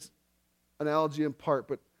an analogy in part,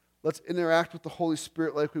 but let's interact with the Holy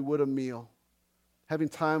Spirit like we would a meal. Having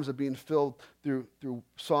times of being filled through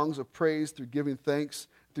songs of praise, through giving thanks,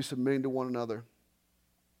 through submitting to one another.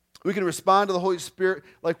 We can respond to the Holy Spirit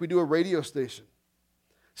like we do a radio station.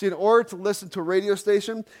 See, in order to listen to a radio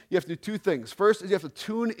station, you have to do two things. First is you have to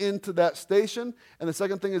tune into that station, and the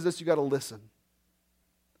second thing is this, you got to listen.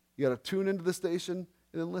 You got to tune into the station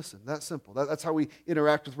and then listen. That's simple. That's how we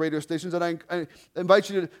interact with radio stations, and I invite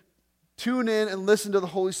you to tune in and listen to the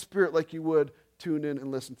Holy Spirit like you would tune in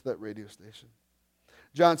and listen to that radio station.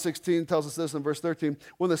 John 16 tells us this in verse 13.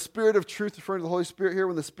 When the Spirit of truth, referring to the Holy Spirit here,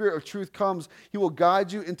 when the Spirit of truth comes, he will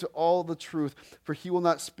guide you into all the truth. For he will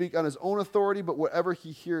not speak on his own authority, but whatever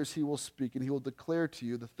he hears, he will speak, and he will declare to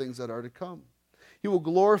you the things that are to come. He will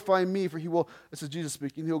glorify me, for he will, this is Jesus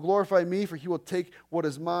speaking, he will glorify me, for he will take what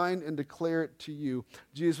is mine and declare it to you.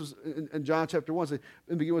 Jesus was, in John chapter 1, said,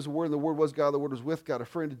 in the beginning was the Word, and the Word was God, the Word was with God,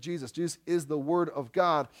 referring to Jesus. Jesus is the Word of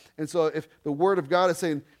God. And so if the Word of God is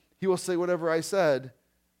saying, he will say whatever I said,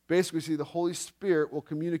 basically, see, the Holy Spirit will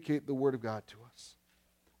communicate the Word of God to us.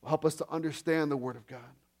 Will help us to understand the Word of God.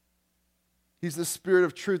 He's the Spirit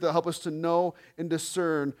of truth that will help us to know and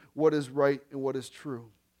discern what is right and what is true.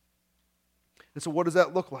 And so what does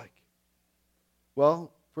that look like?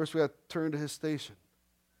 Well, first we got to turn to his station.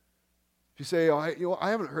 If you say, I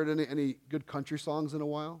haven't heard any good country songs in a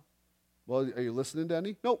while. Well, are you listening to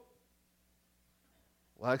any? Nope.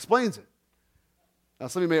 Well, that explains it. Now,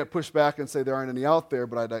 some of you may have pushed back and say there aren't any out there,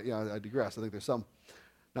 but I digress. I think there's some,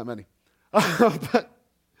 not many. But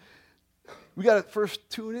we got to first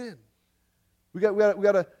tune in. We got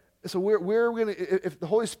to. So where are we going to? If the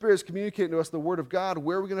Holy Spirit is communicating to us the Word of God,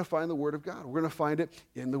 where are we going to find the Word of God? We're going to find it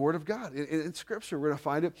in the Word of God, in Scripture. We're going to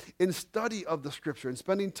find it in study of the Scripture and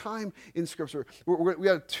spending time in Scripture. We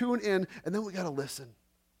got to tune in, and then we got to listen.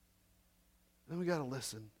 Then we got to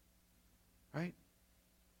listen, right?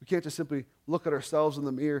 We can't just simply look at ourselves in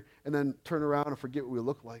the mirror and then turn around and forget what we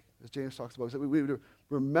look like. As James talks about, we need to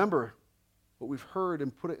remember what we've heard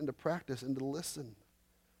and put it into practice and to listen.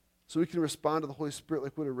 So we can respond to the Holy Spirit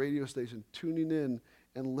like with a radio station, tuning in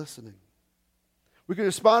and listening. We can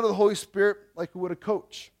respond to the Holy Spirit like we would a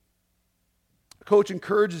coach. A coach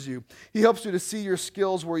encourages you. He helps you to see your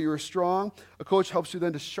skills where you are strong. A coach helps you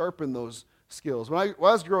then to sharpen those skills. When I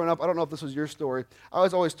was growing up, I don't know if this was your story, I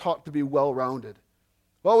was always taught to be well-rounded.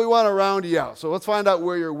 Well, we want to round you out, so let's find out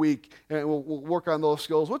where you're weak, and we'll work on those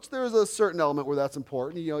skills, which there's a certain element where that's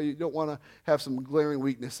important. You know, you don't want to have some glaring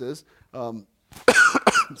weaknesses.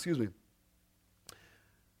 Excuse me.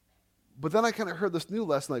 But then I kind of heard this new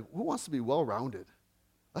lesson, like, who wants to be well-rounded?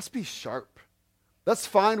 Let's be sharp. Let's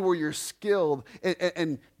find where you're skilled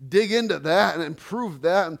and dig into that and improve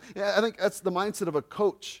that. And I think that's the mindset of a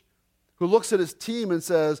coach who looks at his team and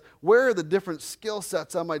says, where are the different skill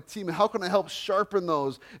sets on my team, and how can I help sharpen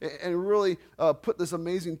those and really put this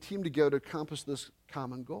amazing team together to accomplish this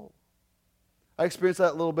common goal? I experienced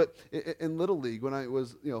that a little bit in Little League when I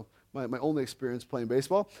was, my only experience playing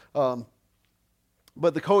baseball.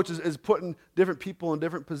 But the coach is putting different people in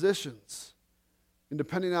different positions. And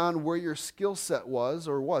depending on where your skill set was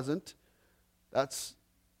or wasn't, that's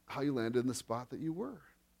how you landed in the spot that you were.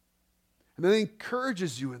 And then he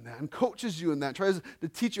encourages you in that and coaches you in that, tries to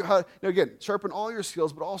teach you how to, again, sharpen all your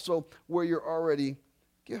skills, but also where you're already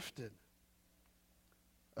gifted.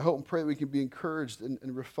 I hope and pray that we can be encouraged and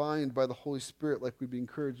refined by the Holy Spirit like we'd be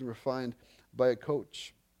encouraged and refined by a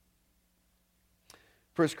coach.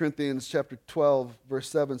 1 Corinthians chapter 12, verse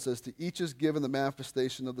 7 says, to each is given the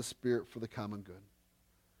manifestation of the Spirit for the common good.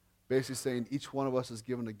 Basically saying each one of us is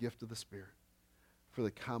given a gift of the Spirit for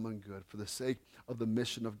the common good, for the sake of the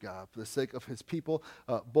mission of God, for the sake of his people,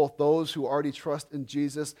 both those who already trust in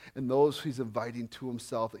Jesus and those he's inviting to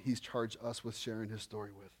himself that he's charged us with sharing his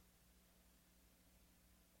story with.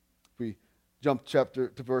 If we jump to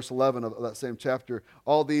verse 11 of that same chapter,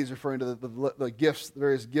 all these referring to the gifts, the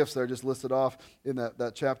various gifts that are just listed off in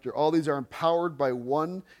that chapter, all these are empowered by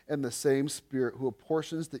one and the same Spirit who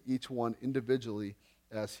apportions to each one individually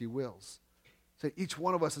as he wills. So each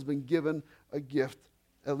one of us has been given a gift,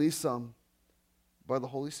 at least some, by the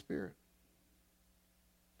Holy Spirit.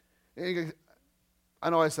 And I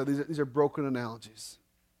know I said these are broken analogies.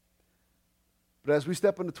 But as we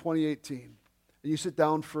step into 2018, and you sit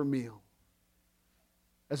down for a meal,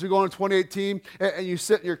 as we go into 2018, and you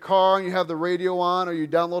sit in your car and you have the radio on, or you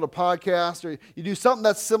download a podcast, or you do something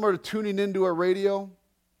that's similar to tuning into a radio,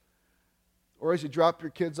 or as you drop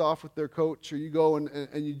your kids off with their coach, or you go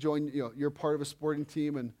and you join, you're part of a sporting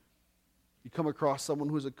team and you come across someone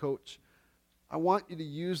who's a coach, I want you to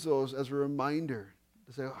use those as a reminder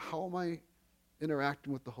to say, how am I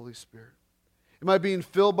interacting with the Holy Spirit? Am I being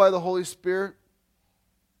filled by the Holy Spirit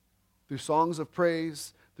through songs of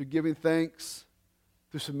praise, through giving thanks,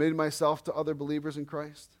 through submitting myself to other believers in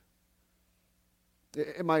Christ?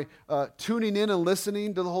 Am I tuning in and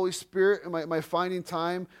listening to the Holy Spirit? Am I finding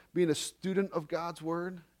time being a student of God's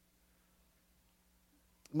Word?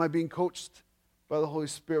 Am I being coached by the Holy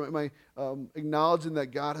Spirit? Am I acknowledging that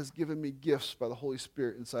God has given me gifts by the Holy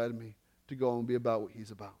Spirit inside of me to go and be about what He's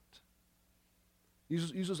about?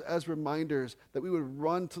 Use those as reminders that we would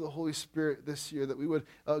run to the Holy Spirit this year, that we would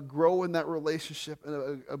grow in that relationship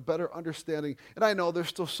and a better understanding. And I know there's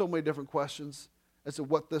still so many different questions as to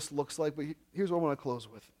what this looks like, but here's what I want to close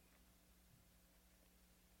with.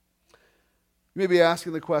 You may be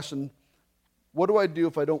asking the question, what do I do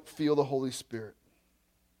if I don't feel the Holy Spirit?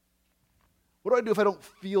 What do I do if I don't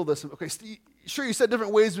feel this? Okay, Steve, sure, you said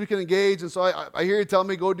different ways we can engage, and so I hear you tell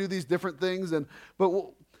me go do these different things, but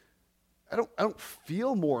I don't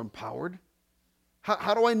feel more empowered.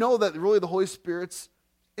 How do I know that really the Holy Spirit's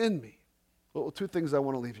in me? Well, two things I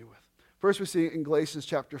want to leave you with. First, we see in Galatians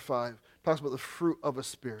chapter 5, talks about the fruit of a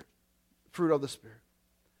spirit, fruit of the Spirit.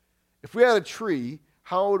 If we had a tree,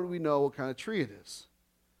 how do we know what kind of tree it is?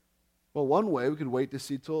 Well, one way, we could wait to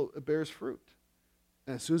see till it bears fruit.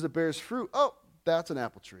 And as soon as it bears fruit, oh, that's an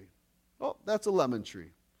apple tree. Oh, that's a lemon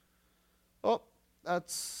tree. Oh,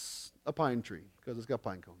 that's a pine tree because it's got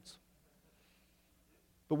pine cones.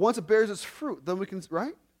 But once it bears its fruit, then we can,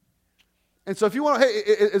 right? And so if you want to, hey,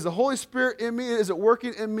 is the Holy Spirit in me? Is it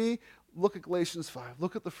working in me? Look at Galatians 5.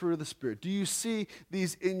 Look at the fruit of the Spirit. Do you see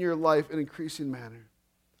these in your life in increasing manner?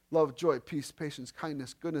 Love, joy, peace, patience,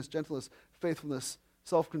 kindness, goodness, gentleness, faithfulness,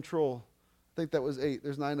 self-control. I think that was 8.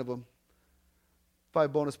 There's 9 of them.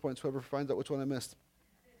 5 bonus points, whoever finds out which one I missed.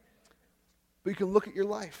 But you can look at your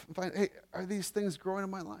life and find, hey, are these things growing in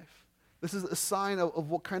my life? This is a sign of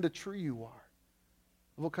what kind of tree you are,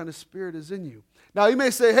 of what kind of spirit is in you. Now, you may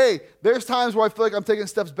say, hey, there's times where I feel like I'm taking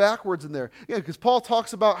steps backwards in there. Yeah, because Paul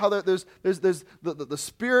talks about how there's the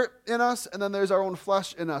spirit in us, and then there's our own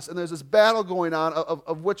flesh in us. And there's this battle going on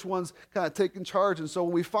of which one's kind of taking charge. And so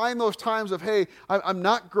when we find those times of, hey, I'm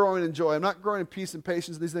not growing in joy, I'm not growing in peace and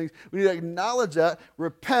patience and these things, we need to acknowledge that,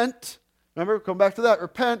 repent. Remember, come back to that.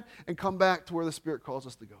 Repent and come back to where the Spirit calls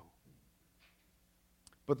us to go.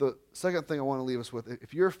 But the second thing I want to leave us with,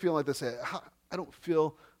 if you're feeling like this, hey, I don't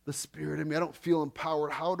feel the Spirit in me, I don't feel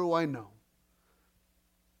empowered, how do I know?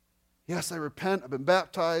 Yes, I repent, I've been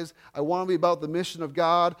baptized, I want to be about the mission of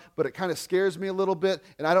God, but it kind of scares me a little bit,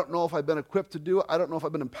 and I don't know if I've been equipped to do it, I don't know if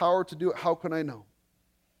I've been empowered to do it, how can I know?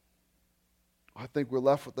 I think we're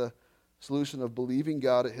left with the solution of believing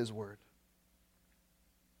God at His Word.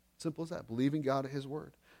 Simple as that, believing God at His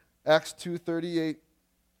Word. Acts 2:38,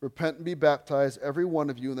 repent and be baptized, every one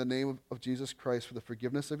of you, in the name of Jesus Christ for the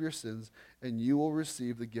forgiveness of your sins, and you will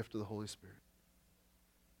receive the gift of the Holy Spirit.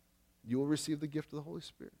 You will receive the gift of the Holy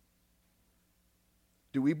Spirit.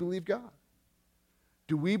 Do we believe God?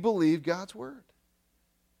 Do we believe God's Word?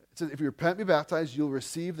 It says, if you repent and be baptized, you'll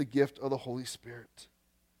receive the gift of the Holy Spirit.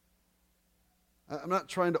 I'm not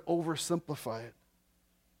trying to oversimplify it.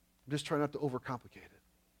 I'm just trying not to overcomplicate it.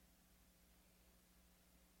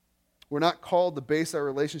 We're not called to base our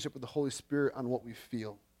relationship with the Holy Spirit on what we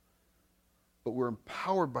feel, but we're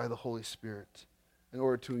empowered by the Holy Spirit in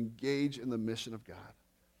order to engage in the mission of God.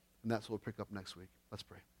 And that's what we'll pick up next week. Let's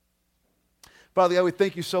pray. Father God, we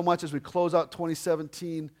thank you so much as we close out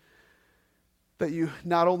 2017 that you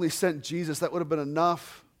not only sent Jesus, that would have been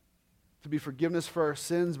enough to be forgiveness for our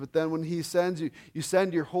sins, but then when He sends you, you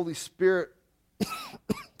send your Holy Spirit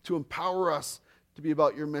to empower us to be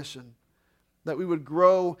about your mission. That we would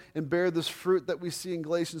grow and bear this fruit that we see in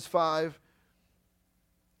Galatians 5.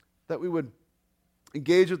 That we would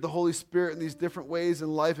engage with the Holy Spirit in these different ways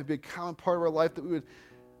in life. It'd be a common part of our life that we would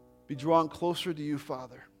be drawn closer to you,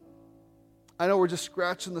 Father. I know we're just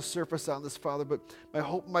scratching the surface on this, Father, but my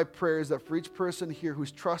hope and my prayer is that for each person here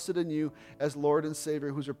who's trusted in you as Lord and Savior,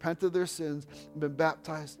 who's repented of their sins and been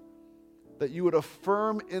baptized, that you would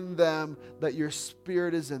affirm in them that your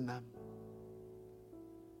Spirit is in them.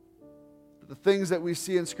 The things that we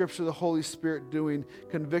see in Scripture, the Holy Spirit doing,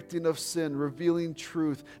 convicting of sin, revealing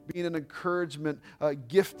truth, being an encouragement,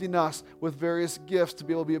 gifting us with various gifts to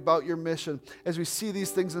be able to be about your mission. As we see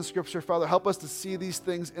these things in Scripture, Father, help us to see these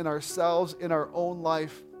things in ourselves, in our own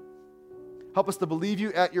life. Help us to believe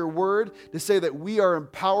you at your word, to say that we are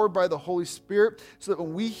empowered by the Holy Spirit, so that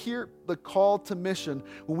when we hear the call to mission,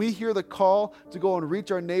 when we hear the call to go and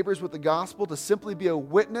reach our neighbors with the gospel, to simply be a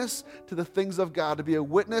witness to the things of God, to be a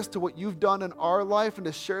witness to what you've done in our life and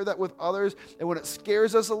to share that with others. And when it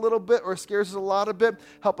scares us a little bit or scares us a lot a bit,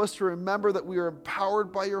 help us to remember that we are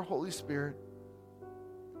empowered by your Holy Spirit.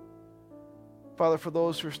 Father, for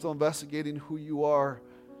those who are still investigating who you are,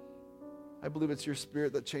 I believe it's your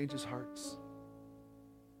Spirit that changes hearts.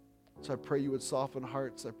 So I pray you would soften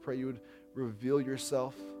hearts. I pray you would reveal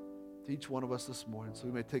yourself to each one of us this morning so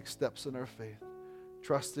we may take steps in our faith,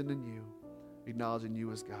 trusting in you, acknowledging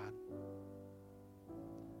you as God.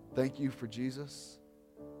 Thank you for Jesus.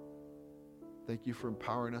 Thank you for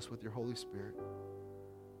empowering us with your Holy Spirit.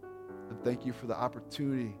 And thank you for the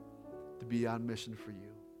opportunity to be on mission for you,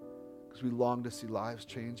 because we long to see lives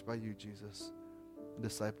changed by you, Jesus, and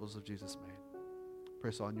disciples of Jesus made.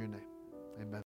 Praise on your name. Amen.